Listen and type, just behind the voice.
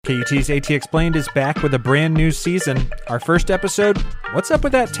KUT's AT Explained is back with a brand new season. Our first episode, what's up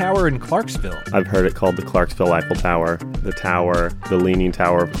with that tower in Clarksville? I've heard it called the Clarksville Eiffel Tower, the tower, the Leaning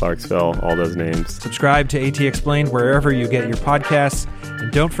Tower of Clarksville, all those names. Subscribe to AT Explained wherever you get your podcasts.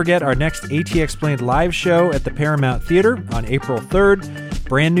 And don't forget our next AT Explained live show at the Paramount Theater on April 3rd.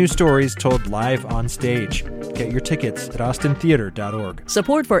 Brand new stories told live on stage. Get your tickets at austintheater.org.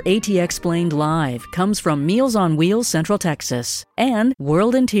 Support for AT Explained Live comes from Meals on Wheels Central Texas and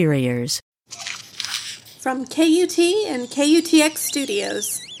World Interiors. From KUT and KUTX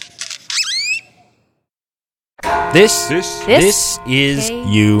Studios. This is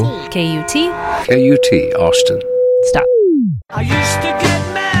you. KUT. KUT, Austin. Stop. I used to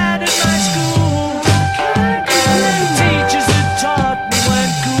get mad at my school. Teachers that taught me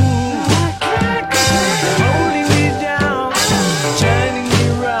weren't cool. Holding me down, turning me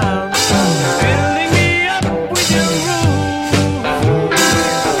round, filling me up with your rules.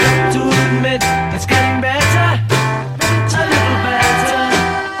 To admit it's getting better, a little better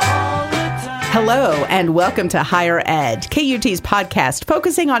all the time. Hello, and welcome to Higher Ed, KUT's podcast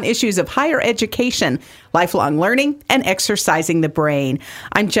focusing on issues of higher education, lifelong learning, and exercising the brain.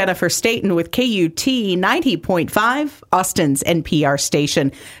 I'm Jennifer Staten with KUT 90.5, Austin's NPR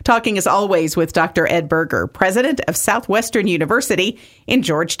station, talking as always with Dr. Ed Berger, president of Southwestern University in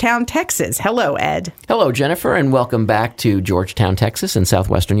Georgetown, Texas. Hello, Ed. Hello, Jennifer, and welcome back to Georgetown, Texas and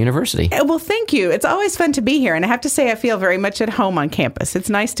Southwestern University. Well, thank you. It's always fun to be here, and I have to say I feel very much at home on campus. It's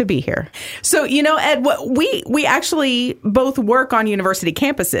nice to be here. So, Ed, we actually both work on university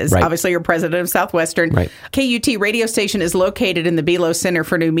campuses. Right. Obviously, you're president of Southwestern. Right. KUT radio station is located in the Belo Center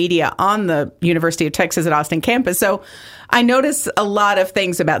for New Media on the University of Texas at Austin campus. So I notice a lot of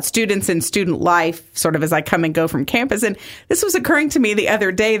things about students and student life sort of as I come and go from campus. And this was occurring to me the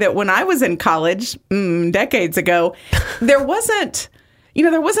other day that when I was in college, decades ago, there wasn't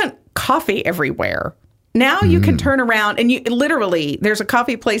coffee everywhere. Now you can turn around and there's a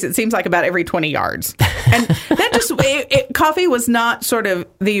coffee place, it seems like about every 20 yards. And that coffee was not sort of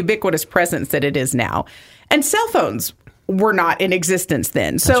the ubiquitous presence that it is now. And cell phones were not in existence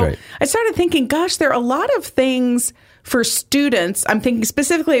then. So That's right. I started thinking, gosh, there are a lot of things for students. I'm thinking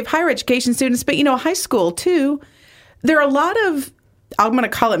specifically of higher education students, but, high school too. There are a lot of, I'm going to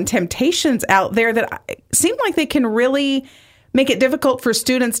call them temptations out there that seem like they can really make it difficult for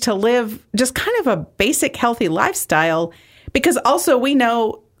students to live just kind of a basic healthy lifestyle, because also we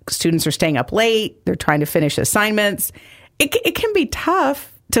know students are staying up late, they're trying to finish assignments. It can be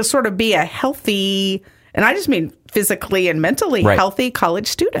tough to sort of be a healthy, and I just mean physically and mentally healthy college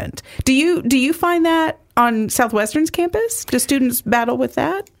student. Do you find that on Southwestern's campus? Do students battle with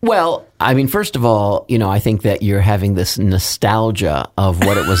that? Well, I mean, first of all, I think that you're having this nostalgia of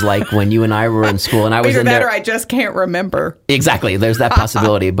what it was like when you and I were in school, and I was Either in that there. or I just can't remember. Exactly. There's that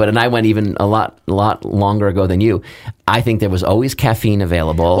possibility. And I went even a lot longer ago than you. I think there was always caffeine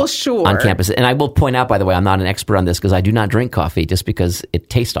available on campus. And I will point out, by the way, I'm not an expert on this because I do not drink coffee just because it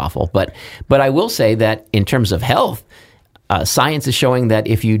tastes awful. But I will say that in terms of health, science is showing that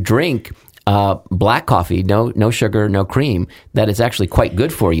if you drink black coffee, no sugar, no cream, that it's actually quite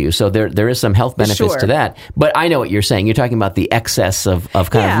good for you. So there is some health benefits to that. But I know what you're saying. You're talking about the excess of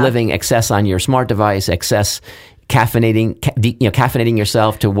kind of living, excess on your smart device, excess caffeinating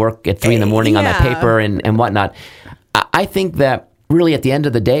yourself to work at 3 a.m. on that paper and whatnot. I think that really at the end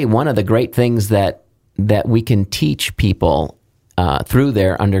of the day, one of the great things that we can teach people through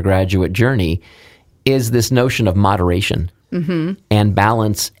their undergraduate journey is this notion of moderation and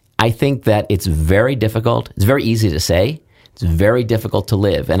balance. I think that it's very difficult. It's very easy to say. It's very difficult to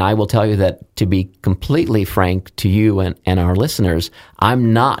live. And I will tell you that, to be completely frank to you and our listeners,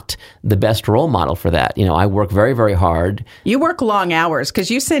 I'm not the best role model for that. I work very, very hard. You work long hours because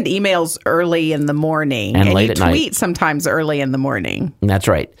you send emails early in the morning. And late you at night. tweet sometimes early in the morning. That's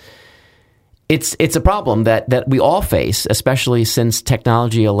right. It's a problem that we all face, especially since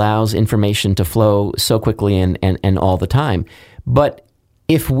technology allows information to flow so quickly and all the time. But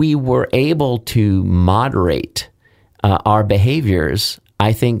if we were able to moderate our behaviors,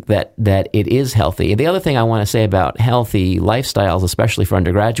 I think that it is healthy. The other thing I want to say about healthy lifestyles, especially for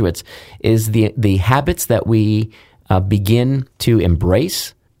undergraduates, is the habits that we begin to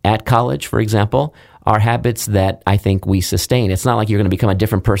embrace at college, for example, are habits that I think we sustain. It's not like you're going to become a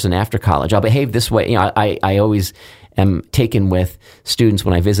different person after college. I'll behave this way. I always am taken with students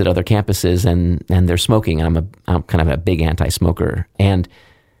when I visit other campuses and they're smoking. I'm kind of a big anti-smoker. And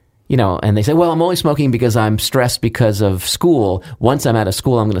they say, well, I'm only smoking because I'm stressed because of school. Once I'm out of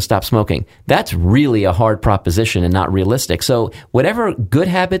school, I'm going to stop smoking. That's really a hard proposition and not realistic. So whatever good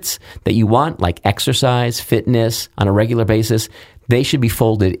habits that you want, like exercise, fitness on a regular basis, they should be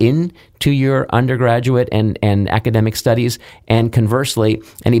folded into your undergraduate and academic studies. And conversely,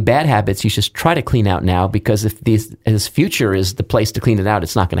 any bad habits you should try to clean out now, because if this future is the place to clean it out,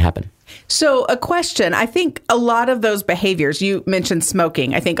 it's not going to happen. So a question, I think a lot of those behaviors, you mentioned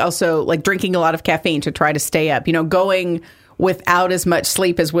smoking, I think also like drinking a lot of caffeine to try to stay up, going without as much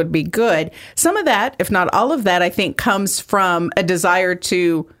sleep as would be good. Some of that, if not all of that, I think comes from a desire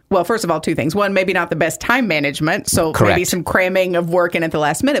to, well, first of all, two things. One, maybe not the best time management. So Correct. Maybe some cramming of work in at the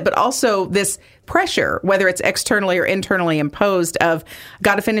last minute, but also this pressure, whether it's externally or internally imposed of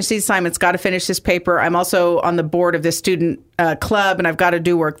got to finish these assignments, got to finish this paper. I'm also on the board of this student club and I've got to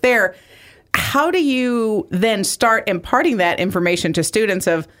do work there. How do you then start imparting that information to students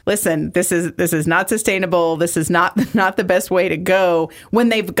of, listen, this is not sustainable. This is not the best way to go, when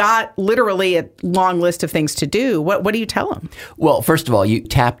they've got literally a long list of things to do? What do you tell them? Well, first of all, you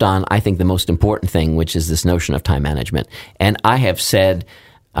tapped on, I think, the most important thing, which is this notion of time management. And I have said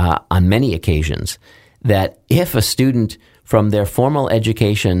on many occasions that if a student from their formal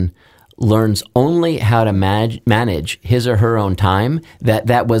education learns only how to manage his or her own time,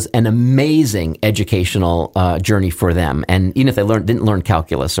 that was an amazing educational journey for them. And even if they didn't learn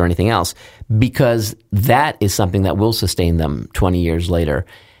calculus or anything else, because that is something that will sustain them 20 years later.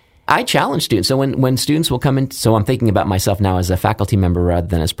 I challenge students. So when students will come in, so I'm thinking about myself now as a faculty member rather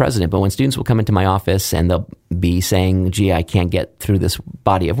than as president, but when students will come into my office and they'll be saying, gee, I can't get through this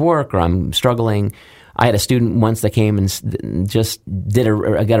body of work, or I'm struggling. I had a student once that came and just got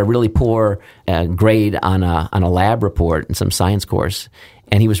a really poor grade on a lab report in some science course,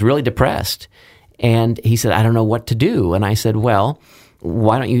 and he was really depressed. And he said, I don't know what to do. And I said, well,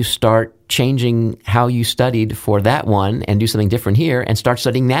 why don't you start changing how you studied for that one and do something different here and start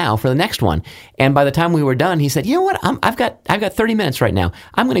studying now for the next one. And by the time we were done, he said, you know what? I've got 30 minutes right now.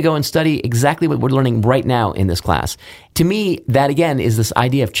 I'm going to go and study exactly what we're learning right now in this class. To me, that again is this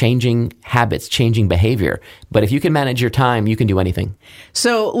idea of changing habits, changing behavior. But if you can manage your time, you can do anything.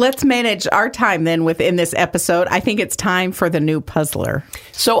 So let's manage our time then within this episode. I think it's time for the new puzzler.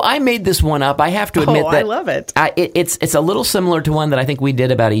 So I made this one up. I have to admit that I love it. It's a little similar to one that I think we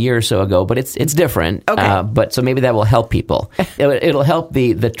did about a year or so ago, but it's different. Okay. But so maybe that will help people. It'll help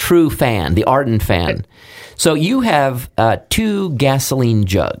the true fan, the ardent fan. So you have 2 gasoline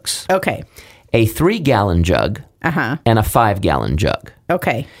jugs. Okay. A 3-gallon jug and a 5-gallon jug.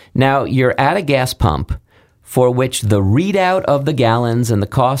 Okay. Now you're at a gas pump for which the readout of the gallons and the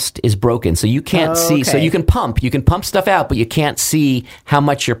cost is broken. So you can't see. So you can pump stuff out, but you can't see how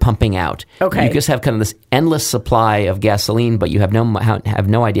much you're pumping out. Okay. You just have kind of this endless supply of gasoline, but you have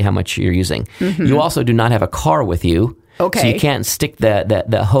no idea how much you're using. Mm-hmm. You also do not have a car with you. Okay. So you can't stick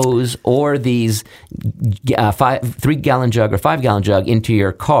the hose or these 3-gallon jug or 5-gallon jug into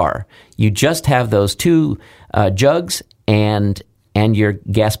your car. You just have those 2 jugs and your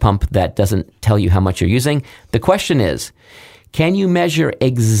gas pump that doesn't tell you how much you're using. The question is, can you measure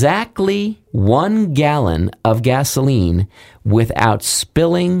exactly 1 gallon of gasoline without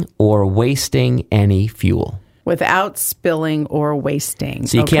spilling or wasting any fuel? Without spilling or wasting.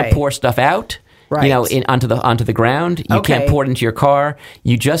 So you can't pour stuff out. Right. Onto the ground. You can't pour it into your car.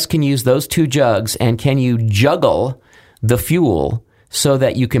 You just can use those 2 jugs, and can you juggle the fuel so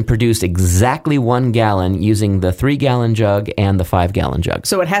that you can produce exactly 1 gallon using the 3-gallon jug and the 5-gallon jug.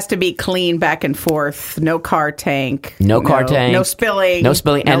 So it has to be clean back and forth, no car tank. No car tank. No spilling. No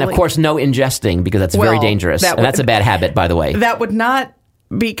spilling. And, of course, no ingesting, because that's very dangerous. And that's a bad habit, by the way. That would not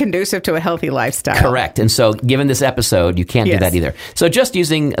be conducive to a healthy lifestyle. Correct. And so given this episode, you can't do that either. So just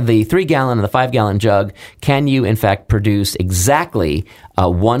using the 3-gallon and the 5-gallon jug, can you, in fact, produce exactly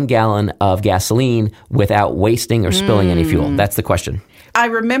 1 gallon of gasoline without wasting or spilling any fuel? That's the question. I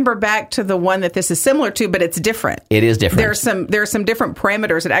remember back to the one that this is similar to, but it's different. It is different. There are some different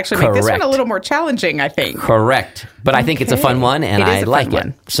parameters that actually make this one a little more challenging, I think. Correct. But I think it's a fun one, and I like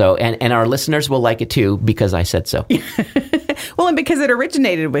it. So, and our listeners will like it too, because I said so. Well, and because it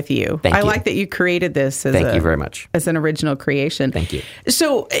originated with you. Thank you. I like that you created this as Thank you very much. As an original creation. Thank you.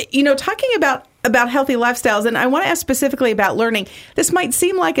 So, talking about healthy lifestyles, and I want to ask specifically about learning. This might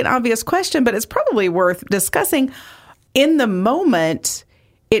seem like an obvious question, but it's probably worth discussing. In the moment,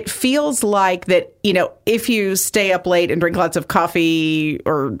 it feels like that, if you stay up late and drink lots of coffee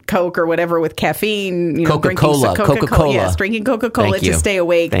or Coke or whatever with caffeine, Coca-Cola. Yes, drinking Coca-Cola to stay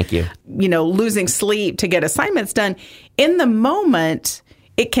awake. Thank you. Losing sleep to get assignments done. In the moment,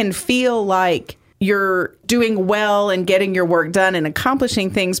 it can feel like you're doing well and getting your work done and accomplishing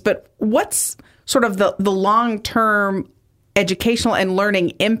things. But what's sort of the long-term educational and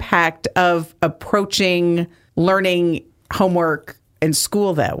learning impact of approaching learning, homework, and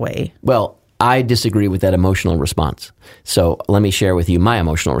school that way? Well, I disagree with that emotional response. So let me share with you my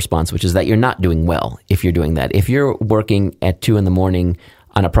emotional response, which is that you're not doing well if you're doing that. If you're working at 2 a.m.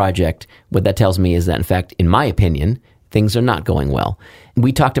 on a project, what that tells me is that, in fact, in my opinion, things are not going well.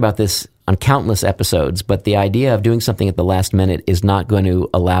 We talked about this on countless episodes, but the idea of doing something at the last minute is not going to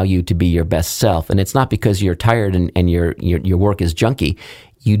allow you to be your best self. And it's not because you're tired and your work is junky.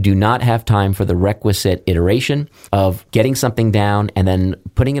 You do not have time for the requisite iteration of getting something down and then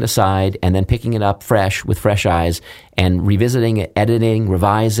putting it aside and then picking it up fresh with fresh eyes and revisiting it, editing,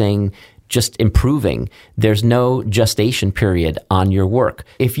 revising, just improving. There's no gestation period on your work.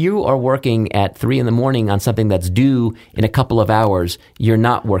 If you are working at 3 a.m. on something that's due in a couple of hours, you're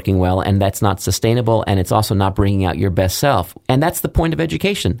not working well, and that's not sustainable, and it's also not bringing out your best self. And that's the point of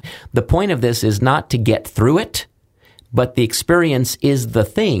education. The point of this is not to get through it, but the experience is the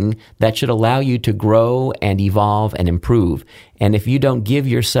thing that should allow you to grow and evolve and improve. And if you don't give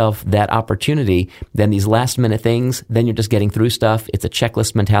yourself that opportunity, then these last minute things, then you're just getting through stuff. It's a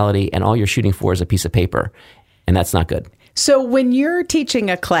checklist mentality, and all you're shooting for is a piece of paper. And that's not good. So when you're teaching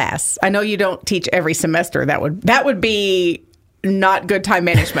a class, I know you don't teach every semester. That would be not good time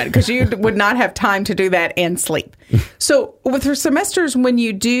management, because you would not have time to do that and sleep. So with your semesters, when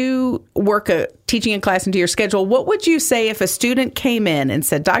you do work teaching a class into your schedule, what would you say if a student came in and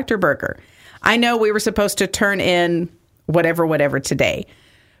said, Dr. Berger, I know we were supposed to turn in whatever today,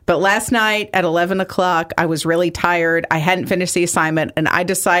 but last night at 11 o'clock, I was really tired. I hadn't finished the assignment, and I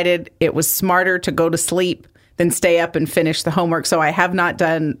decided it was smarter to go to sleep than stay up and finish the homework. So I have not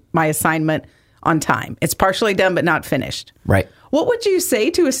done my assignment on time. It's partially done, but not finished. Right. What would you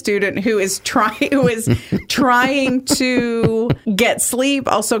say to a student who is trying to get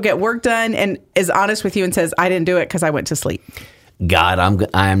sleep, also get work done, and is honest with you and says, I didn't do it because I went to sleep? God,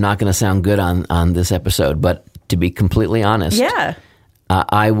 I'm not going to sound good on this episode, but to be completely honest,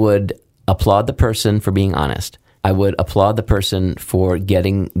 I would applaud the person for being honest. I would applaud the person for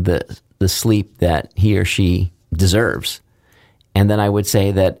getting the sleep that he or she deserves. And then I would say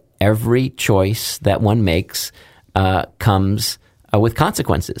that every choice that one makes comes with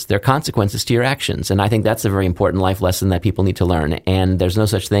consequences. There are consequences to your actions. And I think that's a very important life lesson that people need to learn. And there's no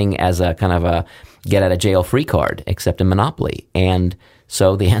such thing as a kind of a get-out-of-jail-free card, except in Monopoly. And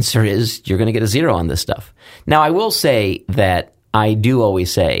so the answer is you're going to get a 0 on this stuff. Now, I will say that I do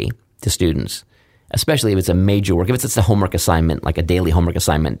always say to students, especially if it's a major work, if it's a homework assignment, like a daily homework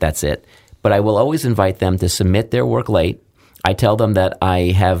assignment, that's it. But I will always invite them to submit their work late. I tell them that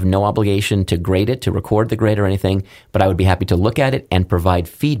I have no obligation to grade it, to record the grade or anything, but I would be happy to look at it and provide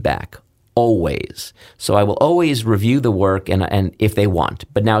feedback, always. So I will always review the work and if they want,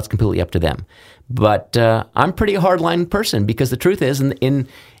 but now it's completely up to them. But I'm a pretty hardline person, because the truth is,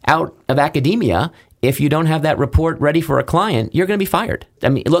 out of academia, if you don't have that report ready for a client, you're going to be fired. I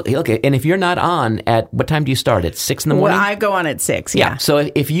mean, look, and if you're not on at, what time do you start? At 6 in the morning? Well, I go on at 6, yeah. So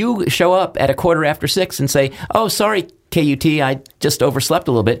if you show up at 6:15 and say, oh, sorry, KUT, I just overslept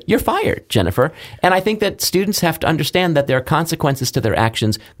a little bit, you're fired, Jennifer. And I think that students have to understand that there are consequences to their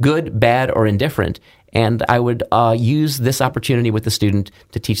actions, good, bad, or indifferent. And I would use this opportunity with the student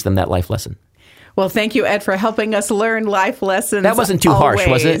to teach them that life lesson. Well, thank you, Ed, for helping us learn life lessons. That wasn't too harsh,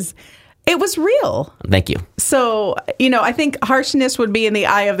 was it? It was real. Thank you. So, I think harshness would be in the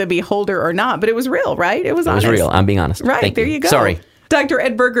eye of the beholder or not, but it was real, right? It was honest. It was real. I'm being honest. Right. Thank there you go. Sorry. Dr.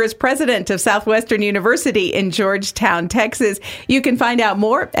 Ed Berger is president of Southwestern University in Georgetown, Texas. You can find out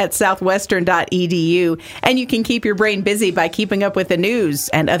more at southwestern.edu, and you can keep your brain busy by keeping up with the news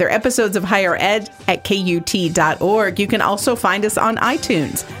and other episodes of Higher Ed at KUT.org. You can also find us on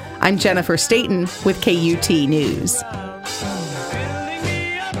iTunes. I'm Jennifer Staten with KUT News.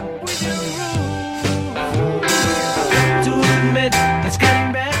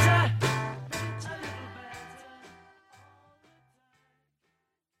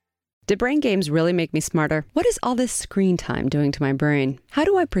 Do brain games really make me smarter? What is all this screen time doing to my brain? How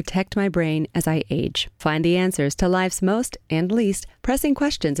do I protect my brain as I age? Find the answers to life's most and least pressing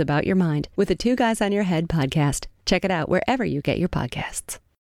questions about your mind with the Two Guys on Your Head podcast. Check it out wherever you get your podcasts.